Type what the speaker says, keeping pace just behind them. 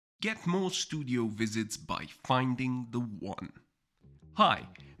Get more studio visits by finding the one. Hi,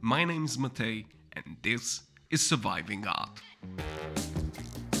 my name's Matej, and this is Surviving Art.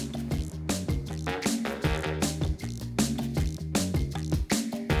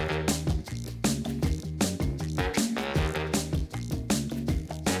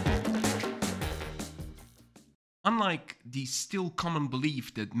 Unlike the still common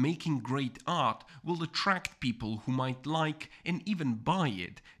belief that making great art will attract people who might like and even buy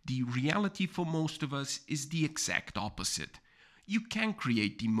it, the reality for most of us is the exact opposite. You can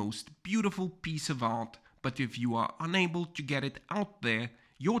create the most beautiful piece of art, but if you are unable to get it out there,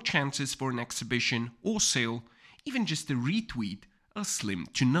 your chances for an exhibition or sale, even just a retweet, are slim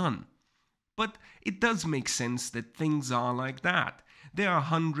to none. But it does make sense that things are like that. There are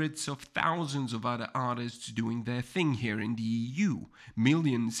hundreds of thousands of other artists doing their thing here in the EU,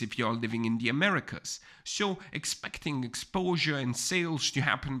 millions if you're living in the Americas. So expecting exposure and sales to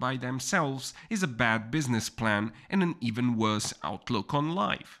happen by themselves is a bad business plan and an even worse outlook on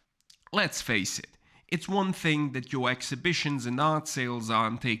life. Let's face it. It's one thing that your exhibitions and art sales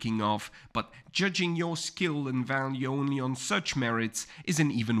aren't taking off, but judging your skill and value only on such merits is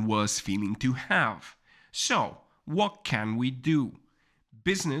an even worse feeling to have. So, what can we do?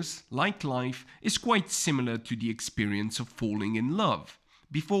 Business, like life, is quite similar to the experience of falling in love.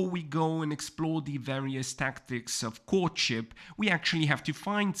 Before we go and explore the various tactics of courtship, we actually have to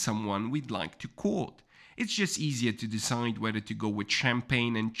find someone we'd like to court. It's just easier to decide whether to go with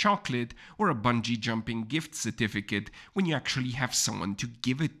champagne and chocolate or a bungee jumping gift certificate when you actually have someone to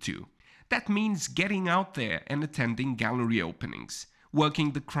give it to. That means getting out there and attending gallery openings,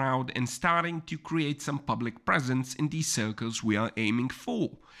 working the crowd and starting to create some public presence in these circles we are aiming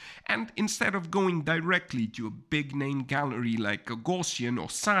for. And instead of going directly to a big name gallery like Gauguin or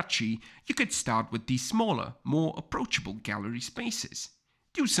Saatchi, you could start with these smaller, more approachable gallery spaces.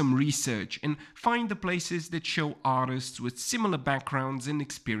 Do some research and find the places that show artists with similar backgrounds and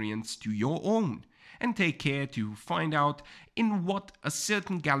experience to your own. And take care to find out in what a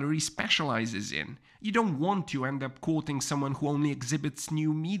certain gallery specializes in. You don't want to end up courting someone who only exhibits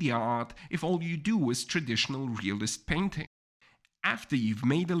new media art if all you do is traditional realist painting. After you've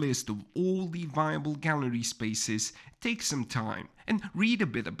made a list of all the viable gallery spaces, take some time and read a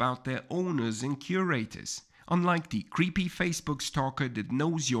bit about their owners and curators. Unlike the creepy Facebook stalker that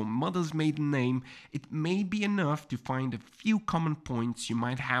knows your mother's maiden name, it may be enough to find a few common points you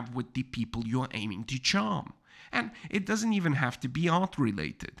might have with the people you're aiming to charm. And it doesn't even have to be art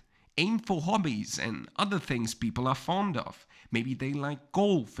related. Aim for hobbies and other things people are fond of. Maybe they like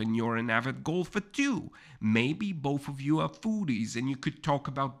golf and you're an avid golfer too. Maybe both of you are foodies and you could talk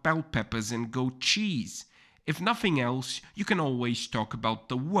about bell peppers and goat cheese. If nothing else, you can always talk about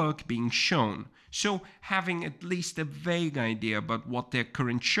the work being shown, so having at least a vague idea about what their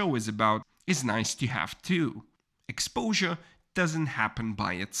current show is about is nice to have too. Exposure doesn't happen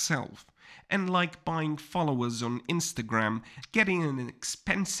by itself. And like buying followers on Instagram, getting an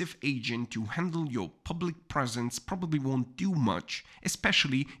expensive agent to handle your public presence probably won't do much,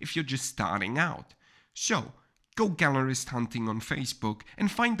 especially if you're just starting out. So, go gallerist hunting on Facebook and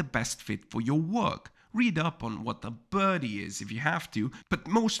find the best fit for your work. Read up on what a birdie is if you have to, but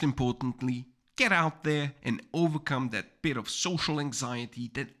most importantly, get out there and overcome that bit of social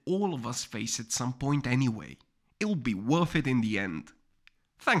anxiety that all of us face at some point anyway. It'll be worth it in the end.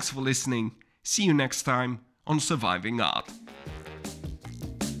 Thanks for listening. See you next time on Surviving Art.